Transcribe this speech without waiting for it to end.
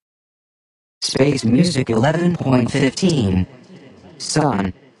Space Music 11.15.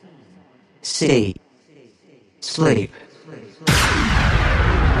 Sun. Sea. Sleep.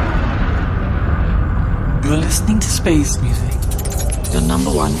 You're listening to Space Music, your number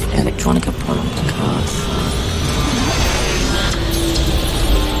one electronica podcast.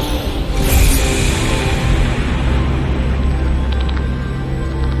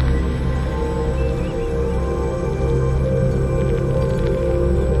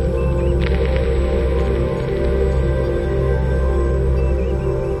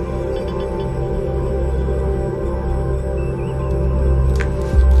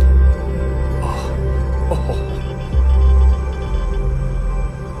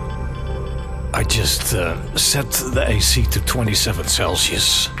 Set the AC to 27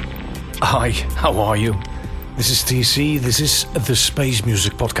 Celsius. Hi, how are you? This is TC, this is the Space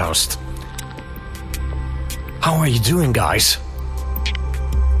Music Podcast. How are you doing, guys?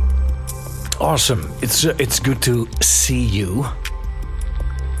 Awesome, it's good to see you.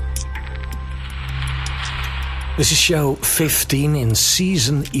 This is show 15 in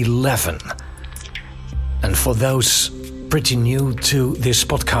season 11. And for those pretty new to this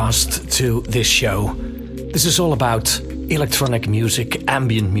podcast, to this show, this is all about electronic music,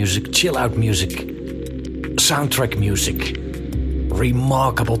 ambient music, chill-out music, soundtrack music,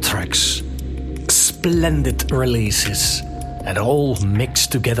 remarkable tracks, splendid releases, and all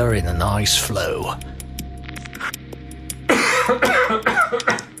mixed together in a nice flow.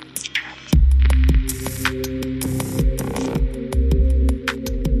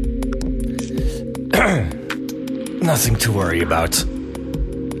 Nothing to worry about.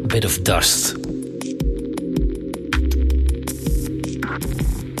 A bit of dust.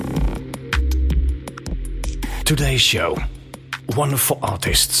 Today's show, wonderful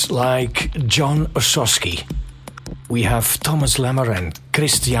artists like John Ossowski. We have Thomas Lemmer and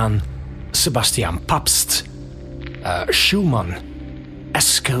Christian Sebastian Pabst, Schumann,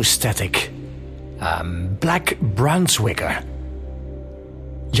 Escostatic, Black Brunswicker,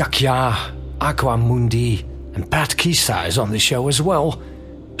 Yakya, Aquamundi, and Pat Kista is on the show as well,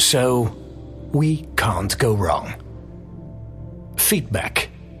 so we can't go wrong. Feedback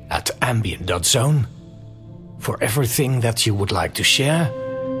at ambient.zone for everything that you would like to share,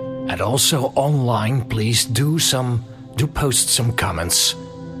 and also online, please do post some comments,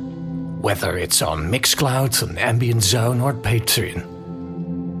 whether it's on Mixcloud, on Ambient Zone, or Patreon.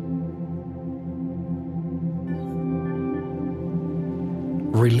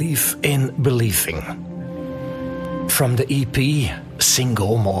 Relief in Believing. From the EP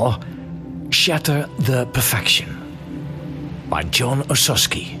single more, Shatter the Perfection by John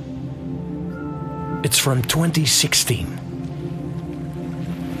Ossowski. It's from 2016.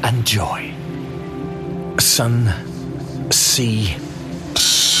 Enjoy. Sun, sea,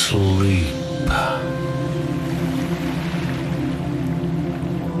 sleep.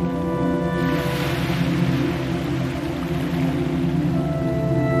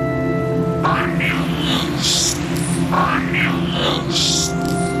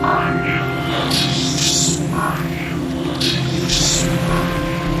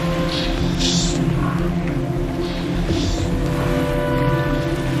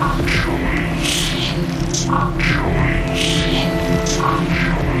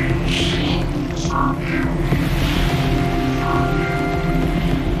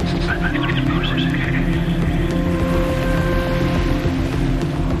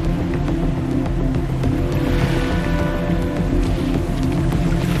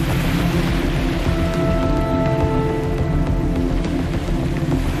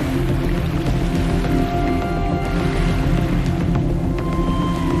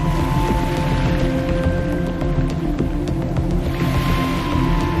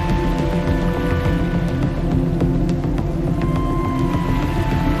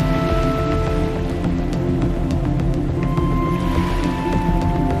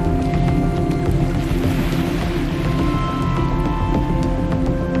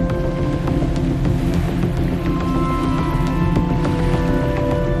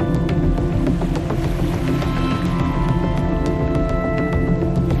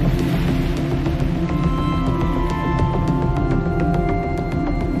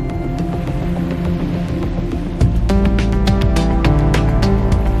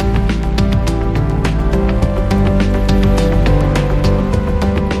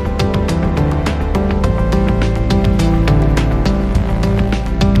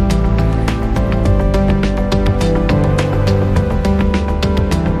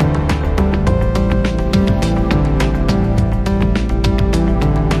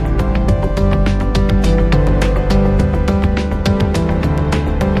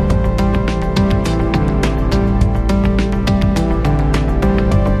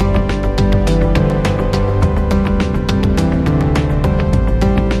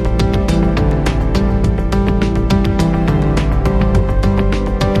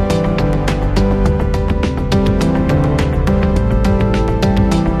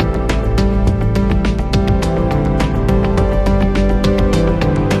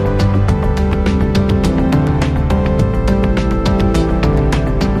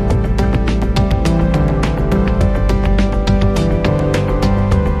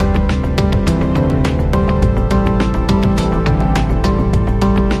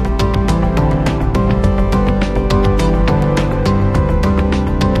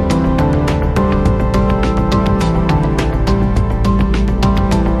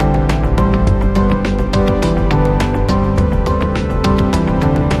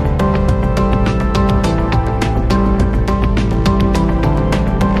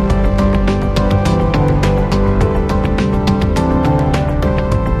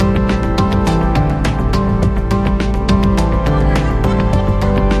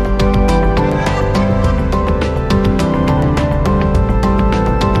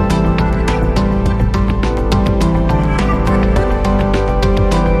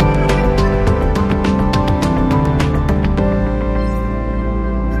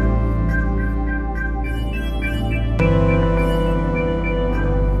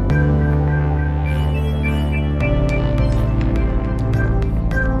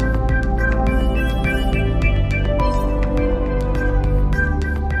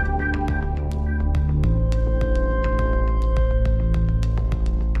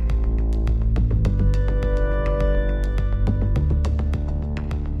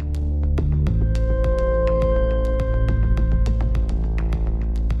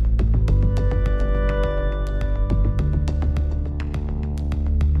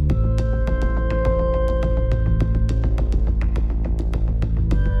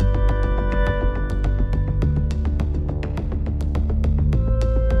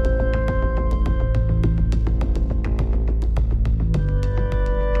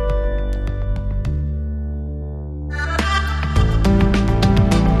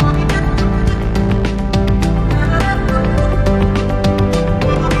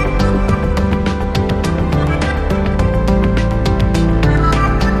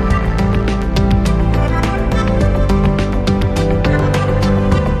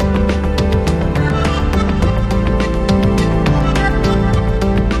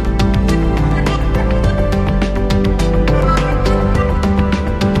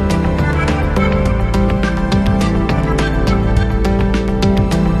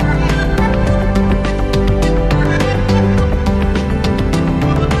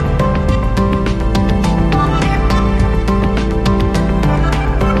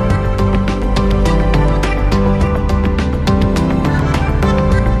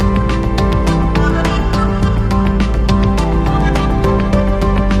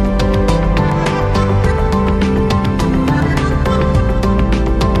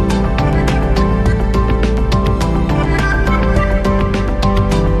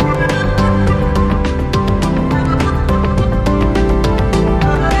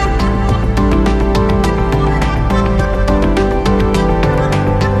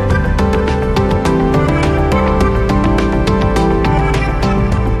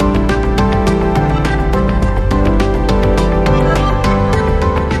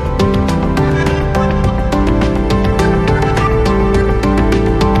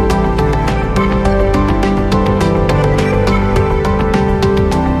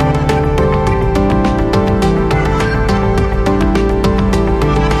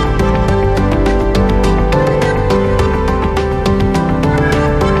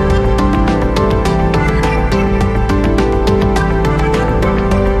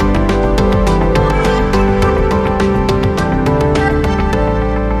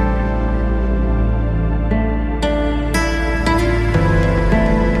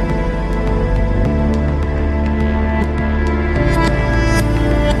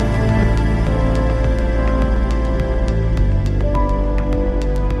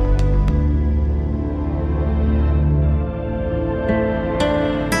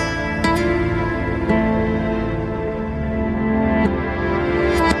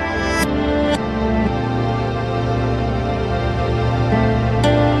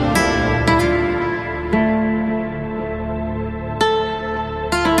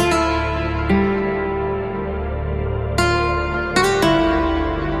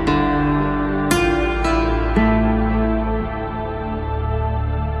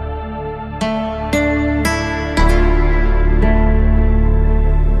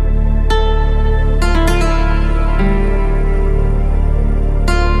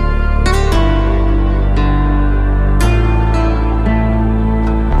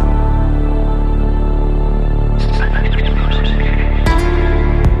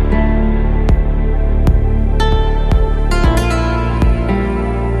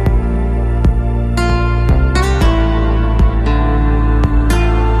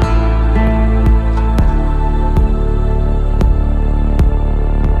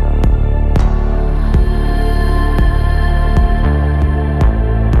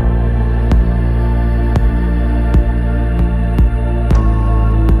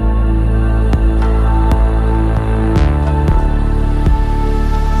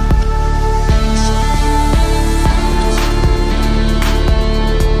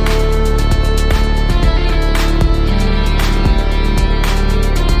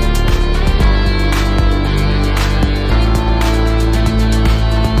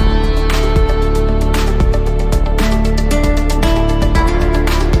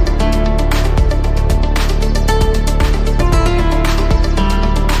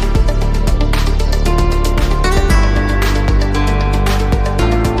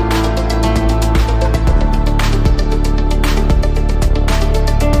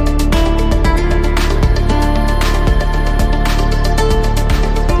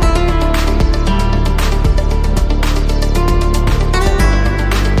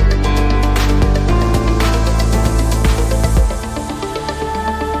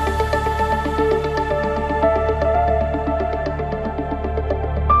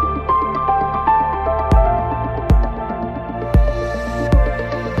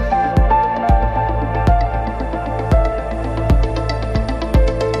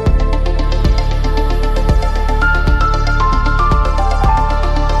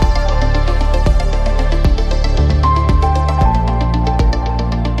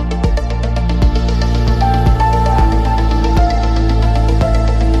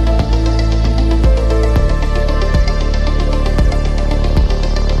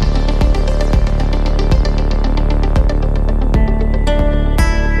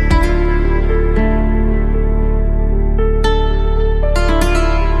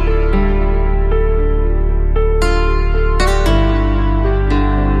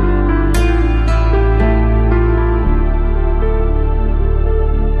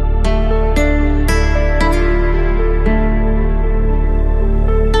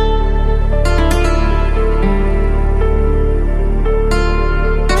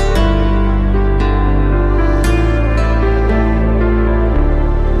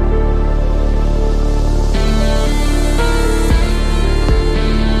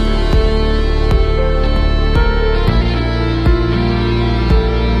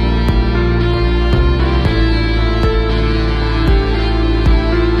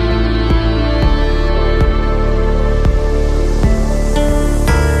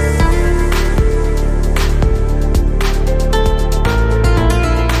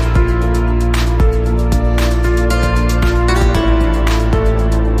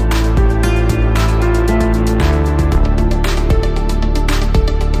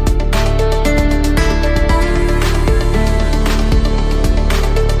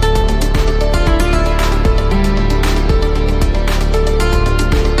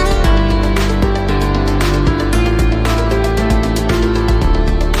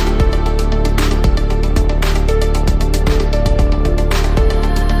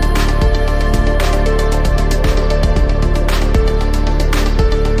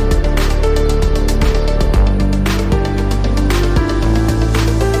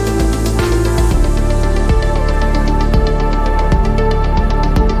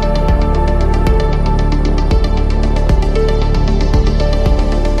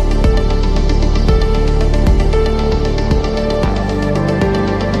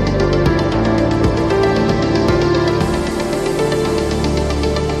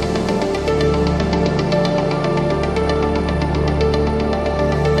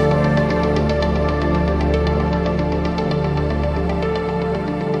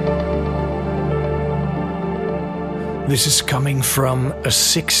 This is coming from a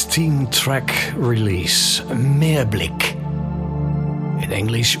 16-track release, Meerblik. In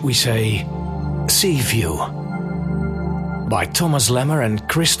English we say Sea View, by Thomas Lemmer and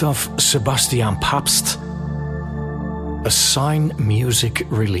Christoph Sebastian Pabst. A Sign Music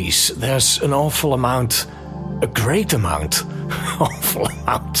release. There's an awful amount, a great amount, awful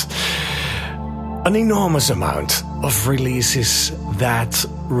amount, an enormous amount of releases that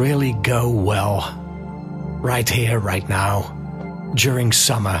really go well right here, right now, during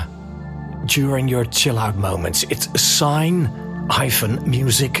summer, during your chill-out moments. It's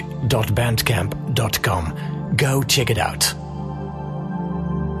sign-music.bandcamp.com. Go check it out.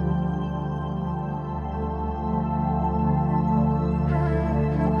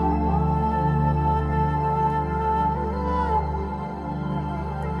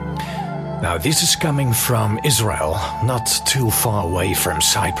 Now, this is coming from Israel, not too far away from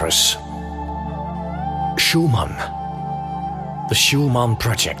Cyprus. Schulman. The Schulman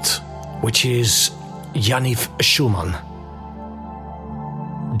Project, which is Yaniv Schulman,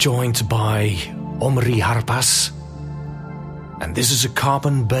 joined by Omri Harpas. And this is a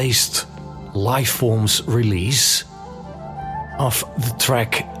carbon-based Lifeforms release of the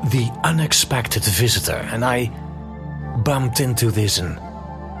track The Unexpected Visitor. And I bumped into this and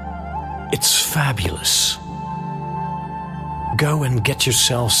it's fabulous. Go and get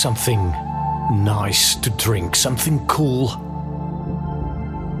yourself something nice to drink, something cool.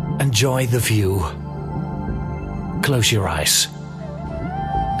 Enjoy the view. Close your eyes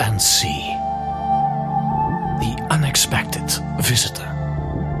and see the unexpected visitor.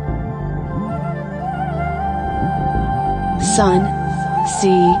 Sun,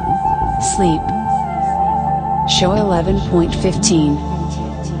 Sea, Sleep. Show 11.15.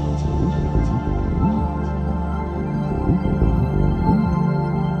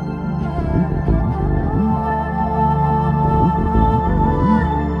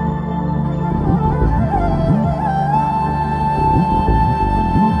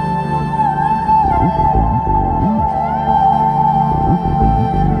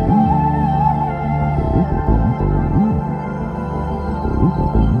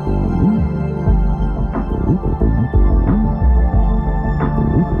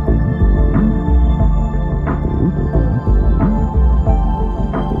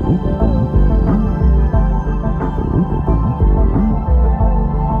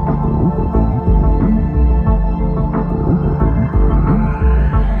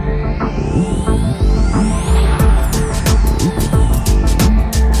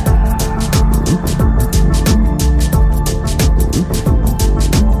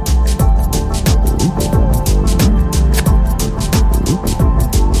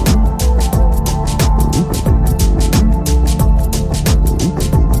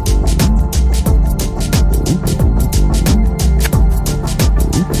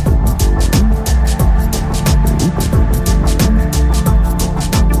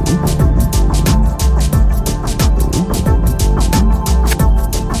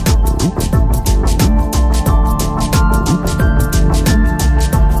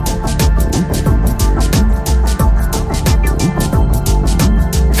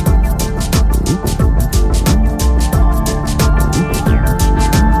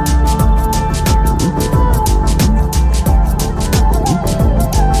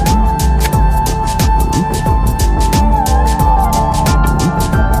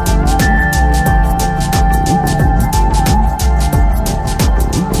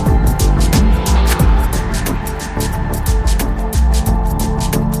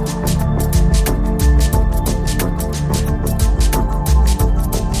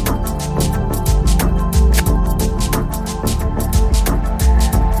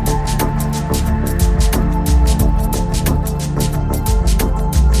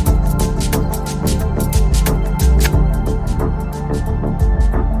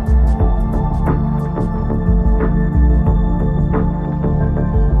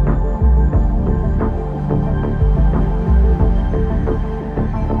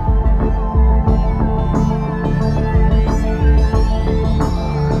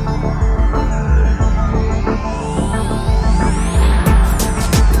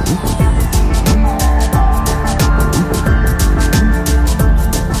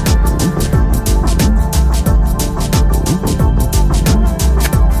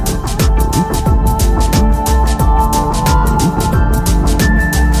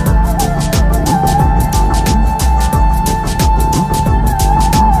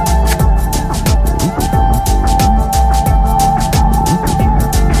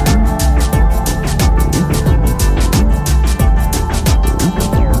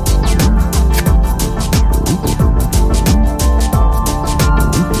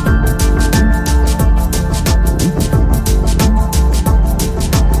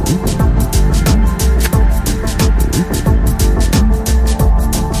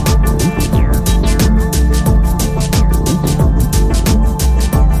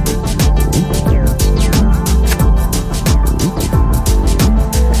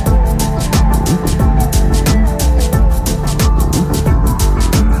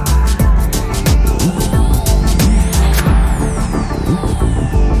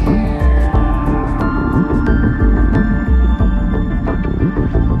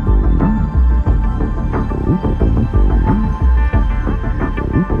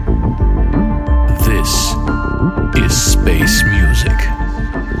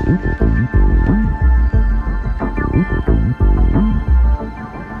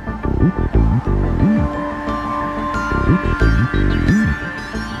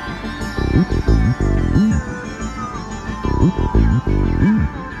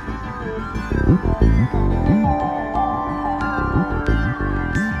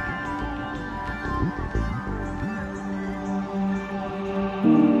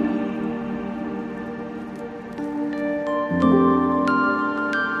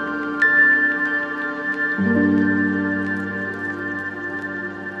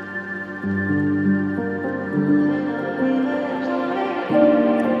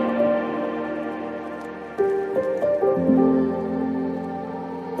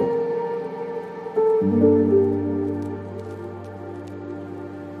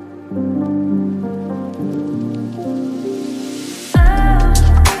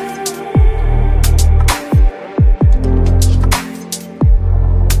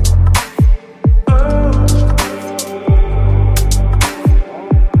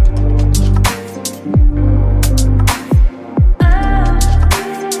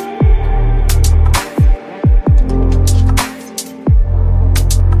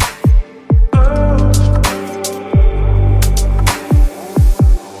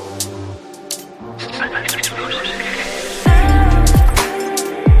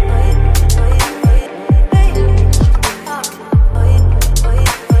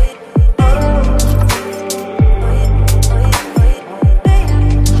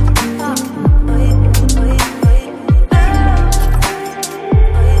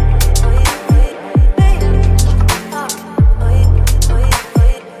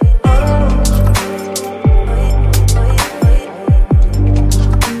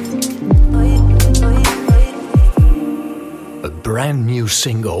 brand new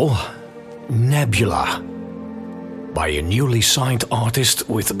single, Nebula, by a newly signed artist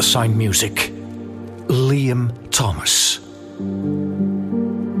with signed music, Liam Thomas.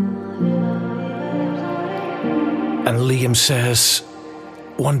 And Liam says,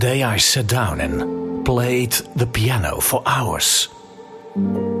 one day I sat down and played the piano for hours.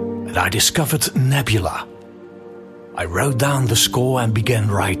 And I discovered Nebula. I wrote down the score and began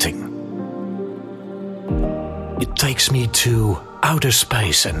writing. It takes me to outer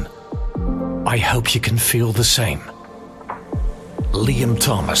space, and I hope you can feel the same. Liam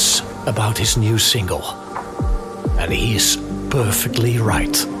Thomas about his new single. And he is perfectly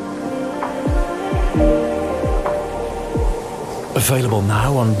right. Available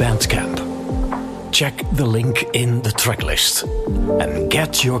now on Bandcamp. Check the link in the tracklist and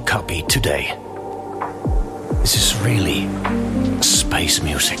get your copy today. This is really space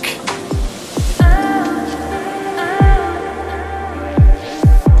music.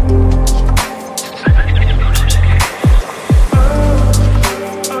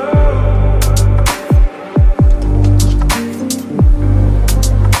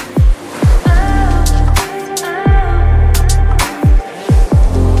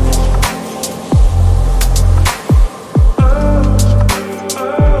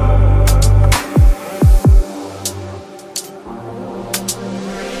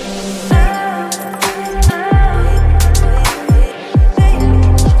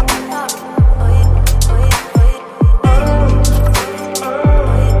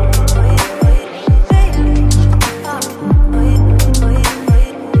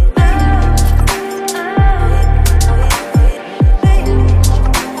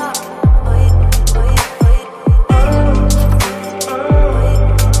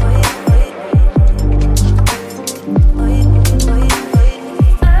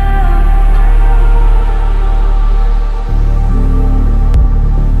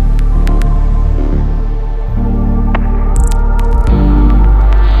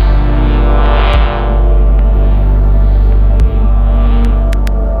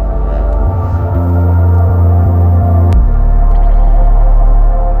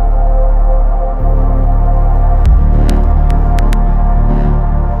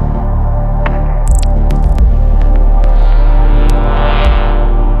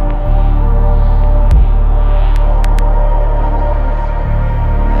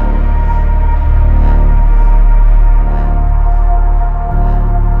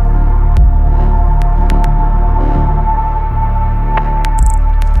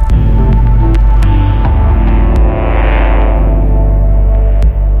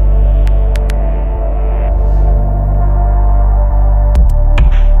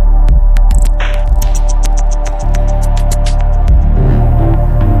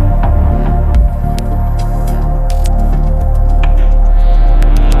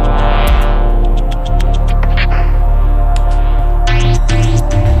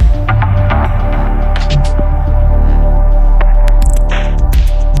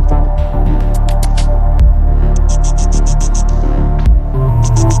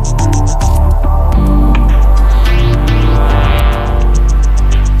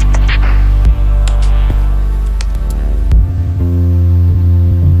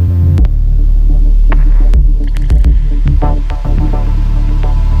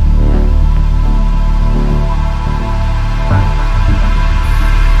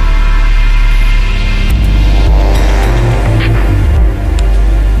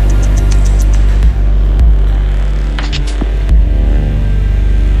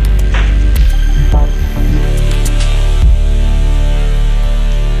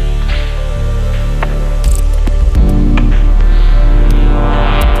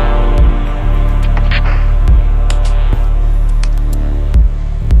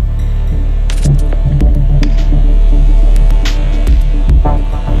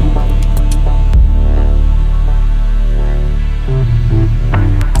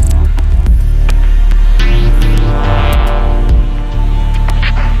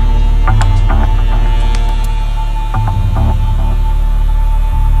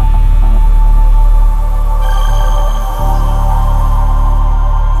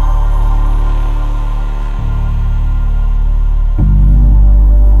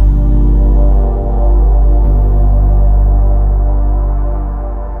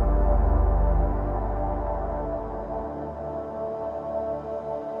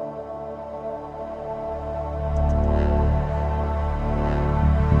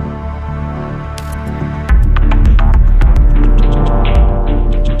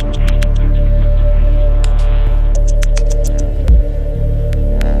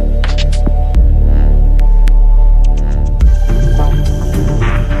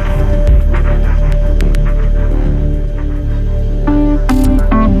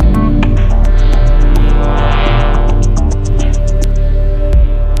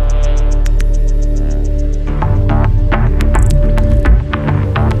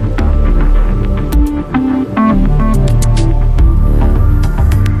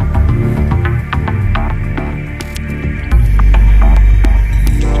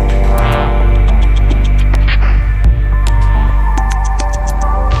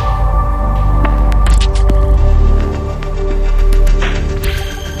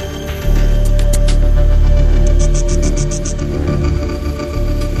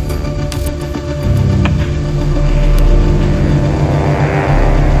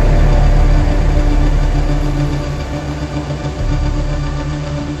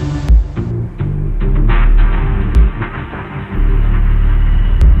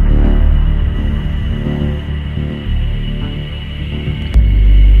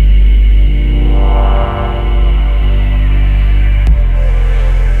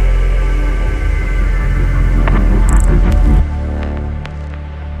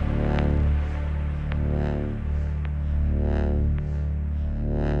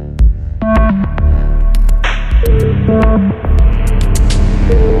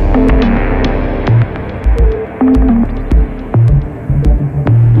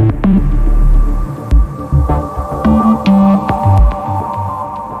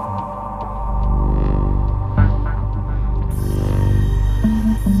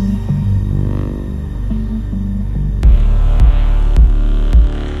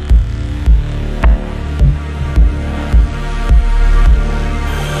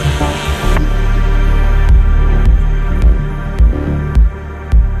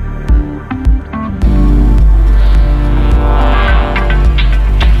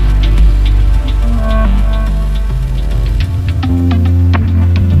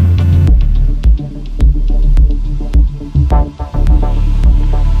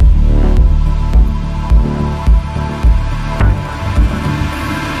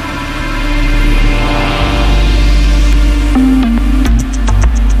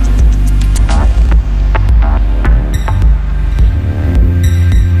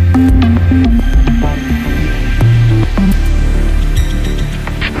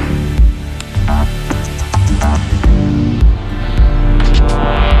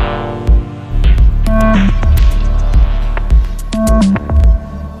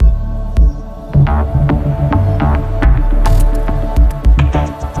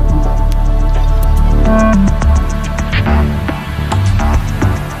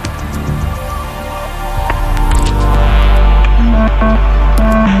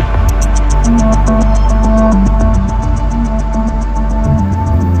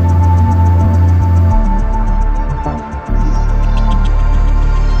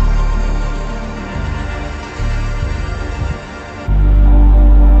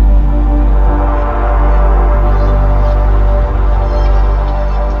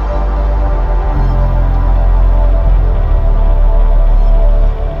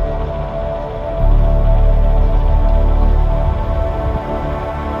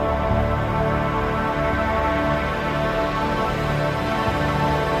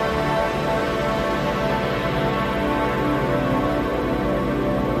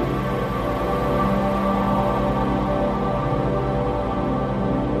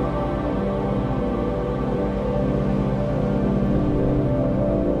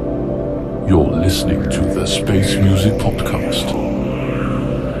 You're listening to the Space Music Podcast.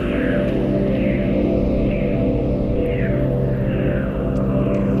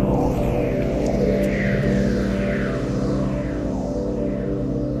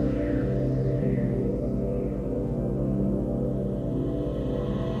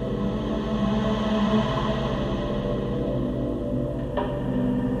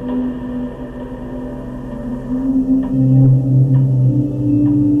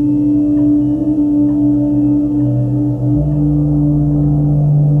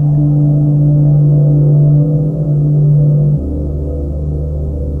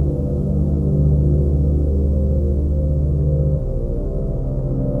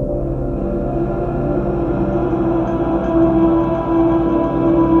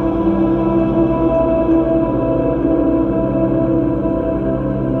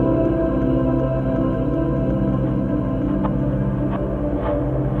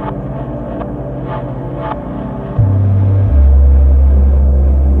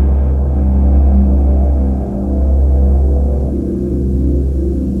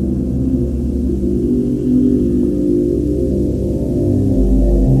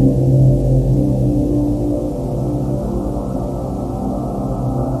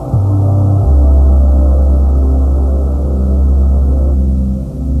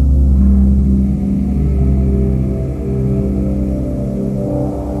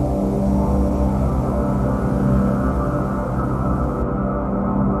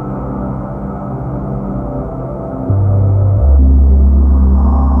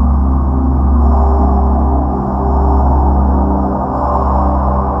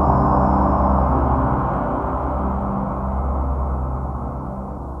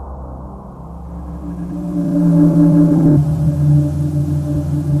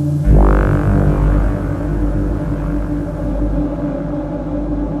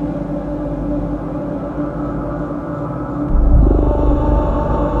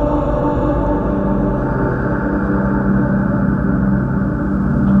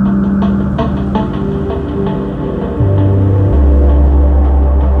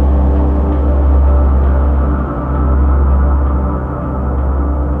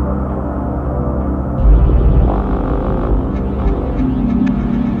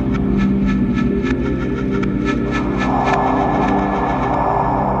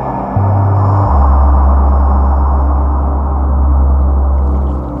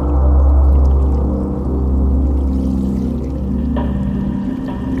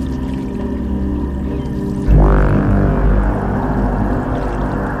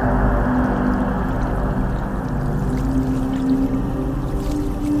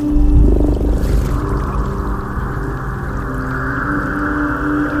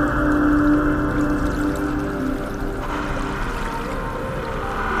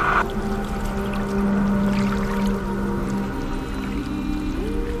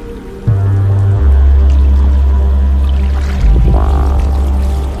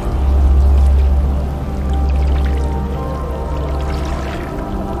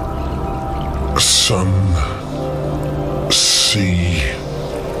 Sun, sea,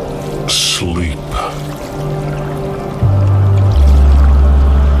 sleep.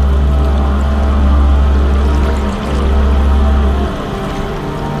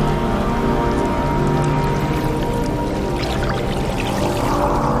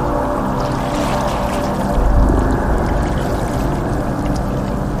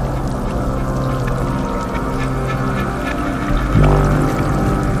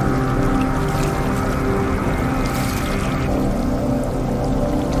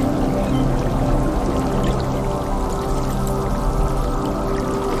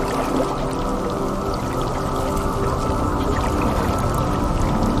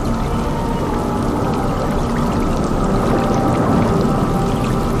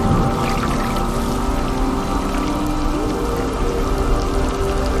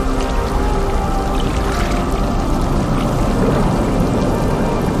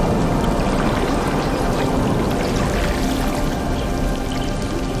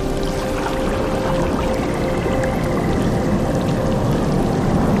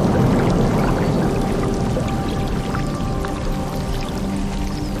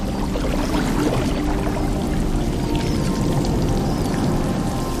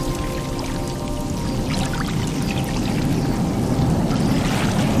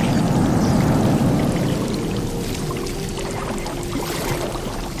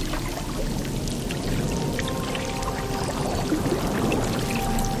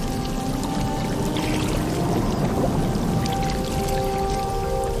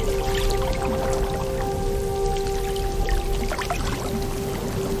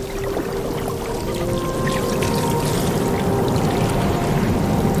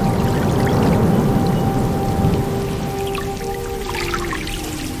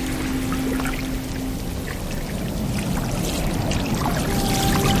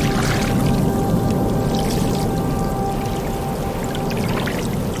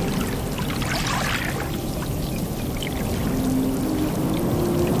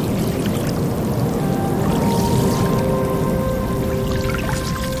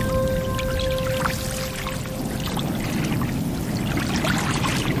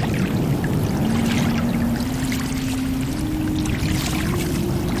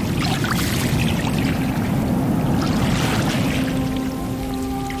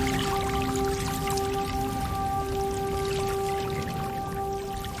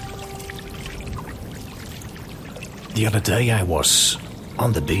 The other day I was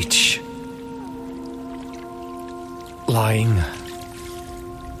on the beach, lying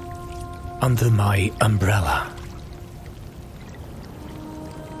under my umbrella.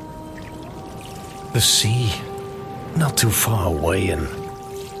 The sea not too far away, and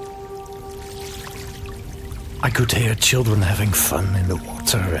I could hear children having fun in the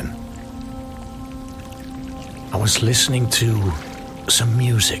water, and I was listening to some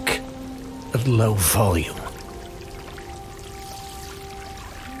music at low volume.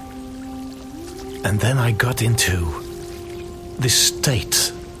 And then I got into this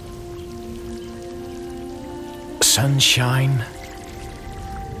state. Sunshine,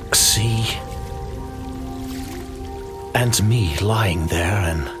 sea, and me lying there,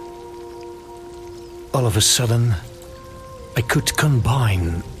 and all of a sudden I could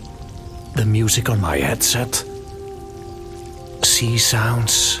combine the music on my headset, sea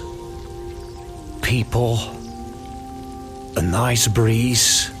sounds, people, a nice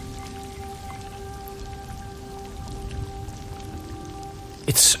breeze.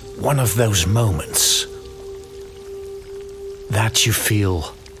 It's one of those moments that you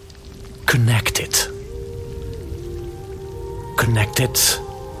feel connected. Connected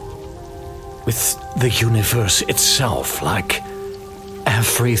with the universe itself, like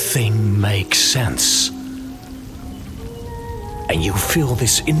everything makes sense. And you feel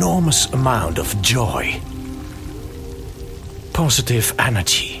this enormous amount of joy, positive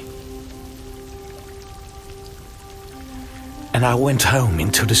energy. And I went home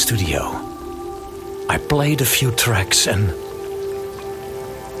into the studio. I played a few tracks, and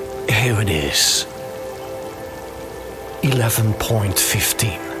here it is.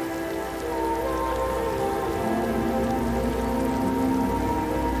 11.15.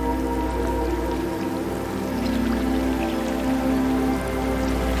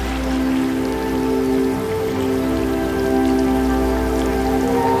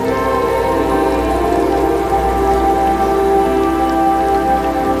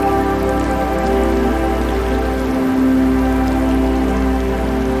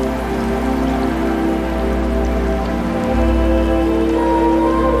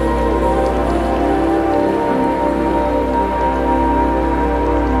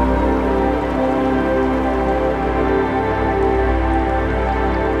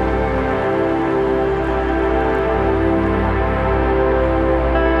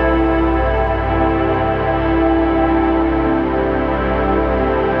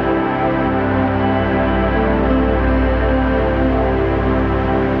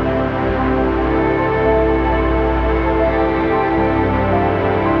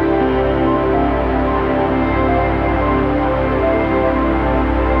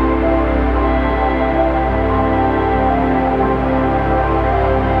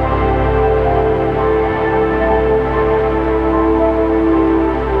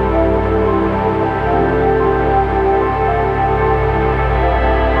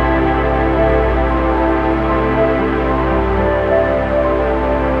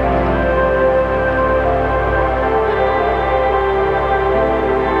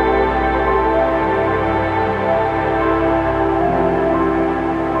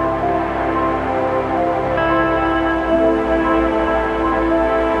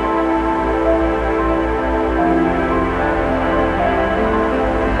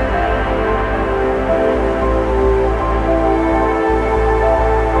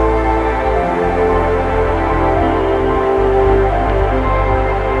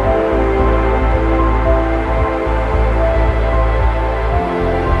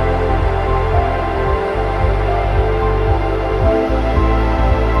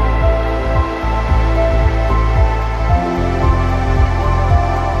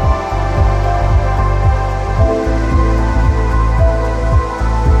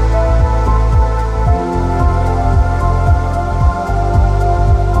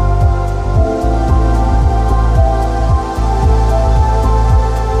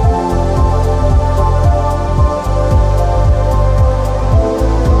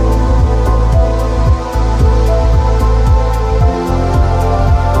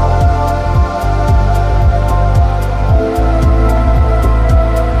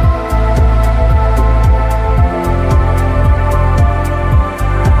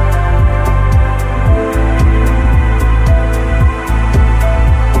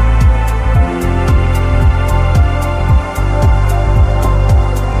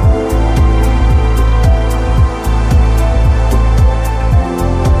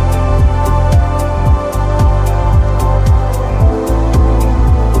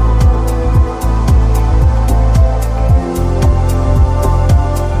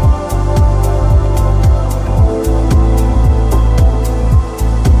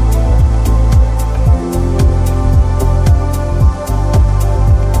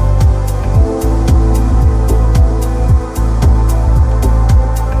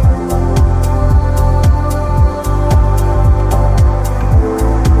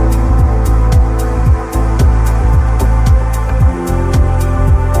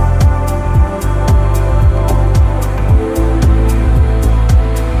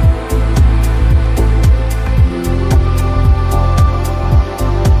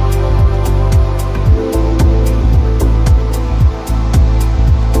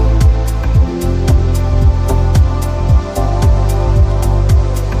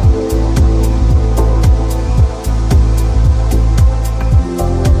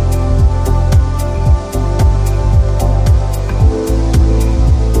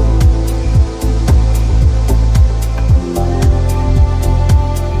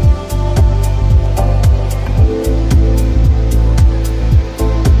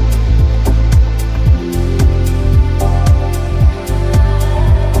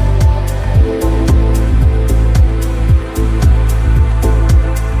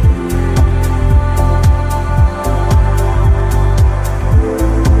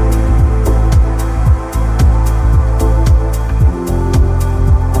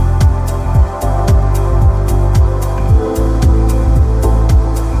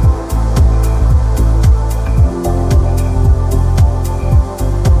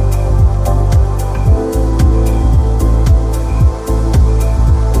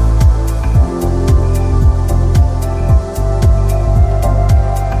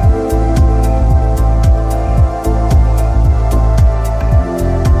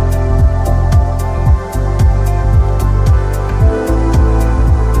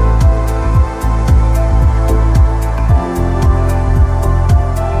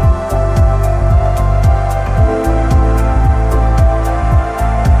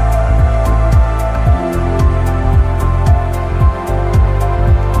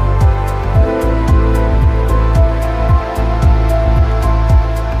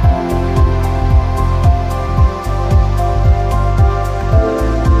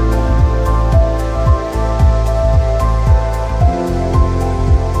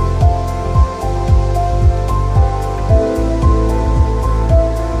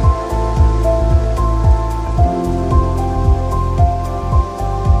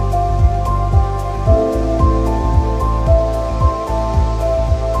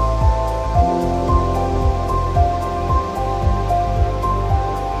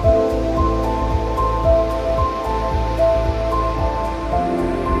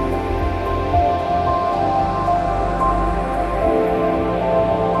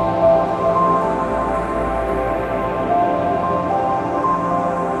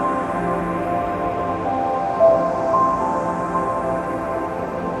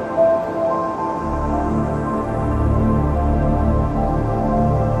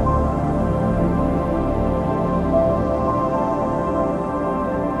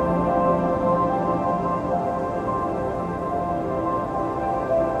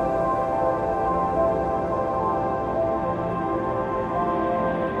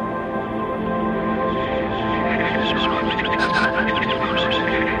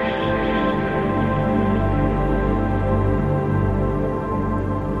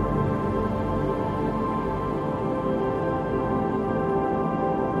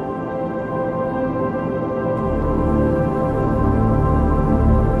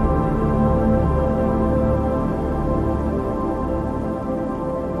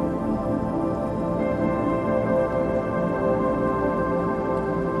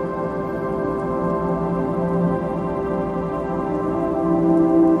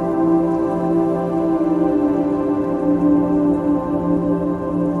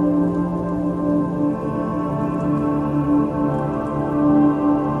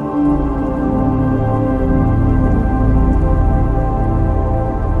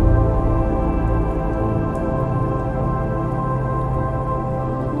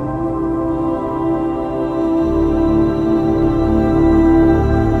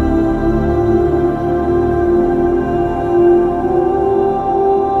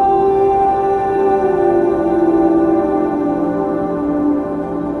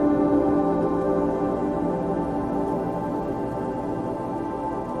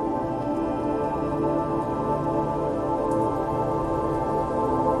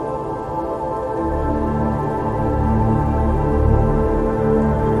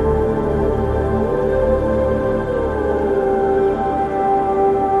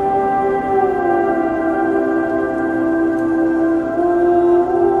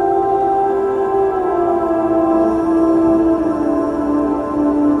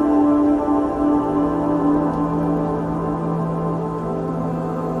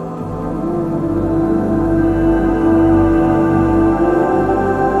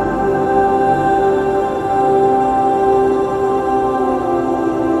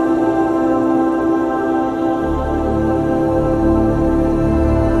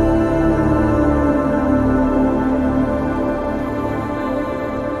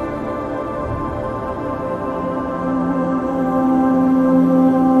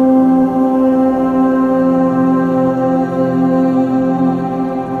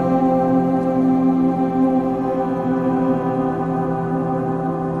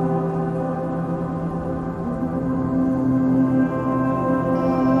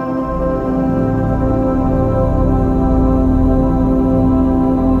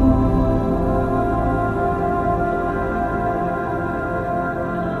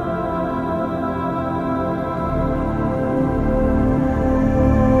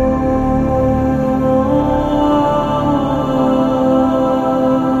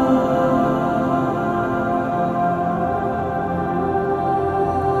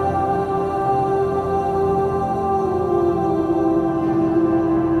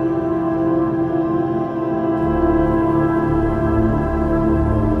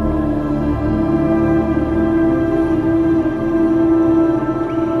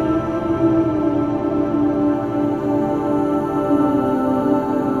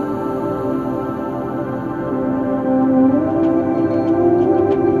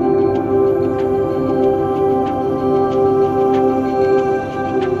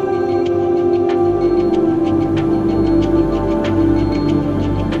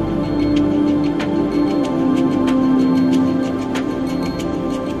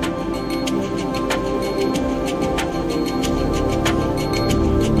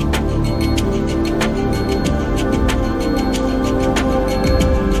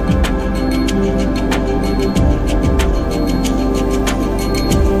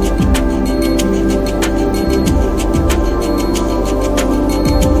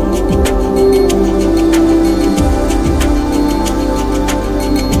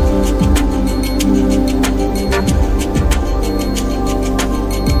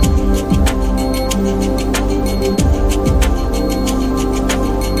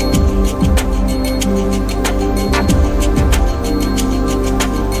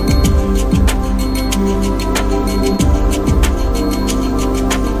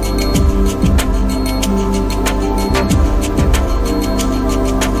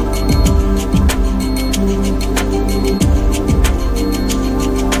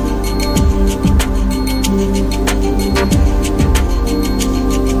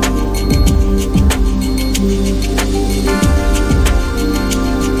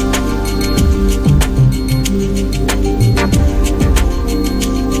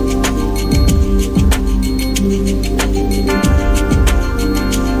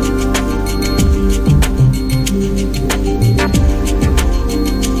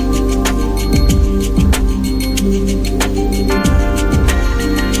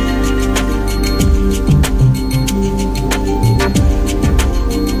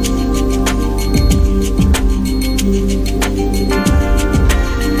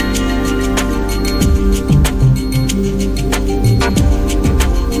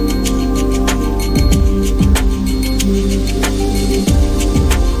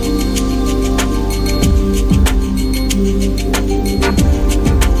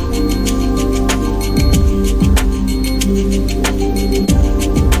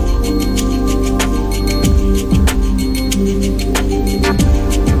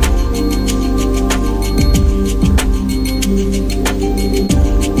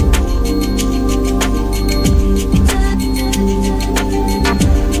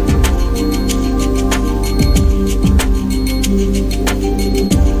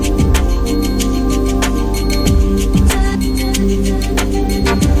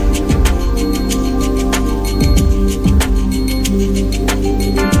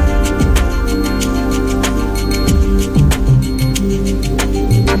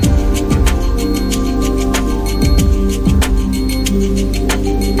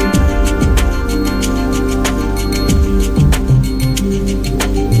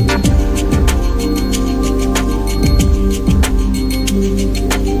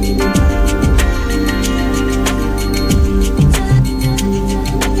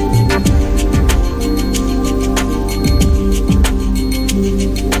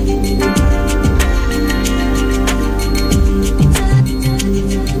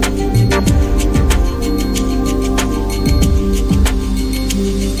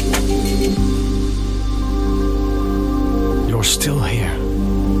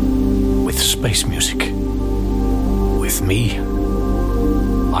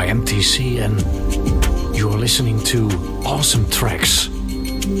 TC, and you're listening to awesome tracks.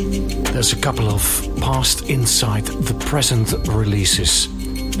 There's a couple of past Inside the Present releases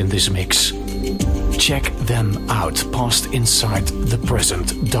in this mix. Check them out,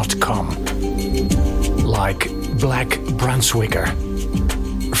 pastinsidethepresent.com. Like Black Brunswicker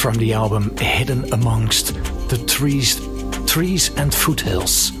from the album Hidden Amongst the Trees and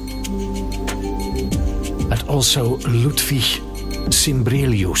Foothills. And also Ludwig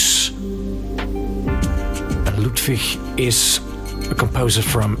Simbrelius. And Ludwig is a composer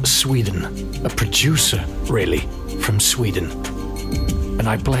from Sweden, a producer really from Sweden. And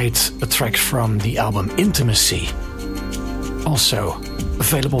I played a track from the album Intimacy, also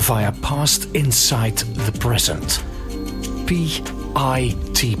available via Past Inside the Present,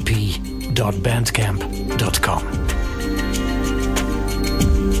 pitp.bandcamp.com.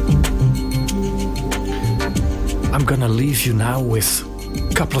 I'm gonna leave you now with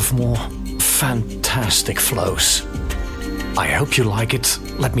a couple of more fantastic flows. I hope you like it.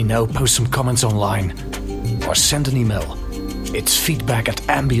 Let me know, post some comments online, or send an email. It's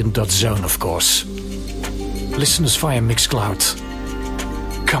feedback@ambient.zone, of course. Listeners via Mixcloud,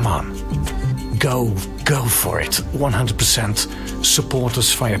 come on, go for it, 100%. Support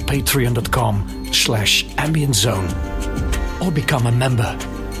us via patreon.com/ambientzone, or become a member,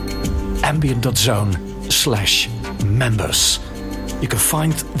 ambient.zone/members. You can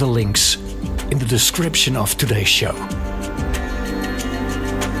find the links in the description of today's show.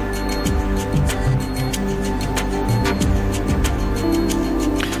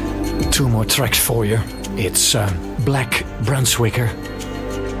 Two more tracks for you. It's Black Brunswicker,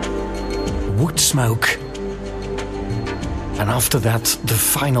 Wood Smoke, and after that the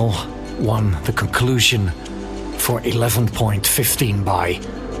final one, the conclusion for 11.15 by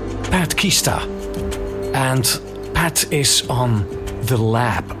Pat Kista. And Pat is on The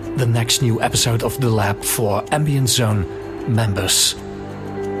Lab, the next new episode of The Lab for Ambient Zone members,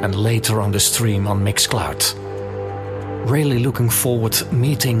 and later on the stream on Mixcloud. Really looking forward to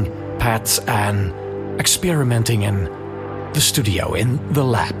meeting Pat and experimenting in the studio, in The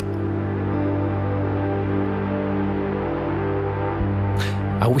Lab.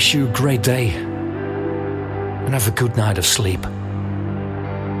 I wish you a great day and have a good night of sleep.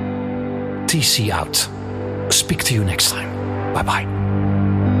 TC out. Speak to you next time. Bye-bye.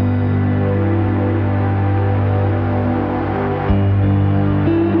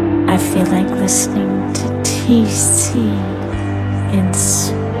 I feel like listening to TC in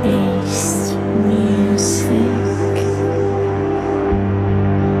space music.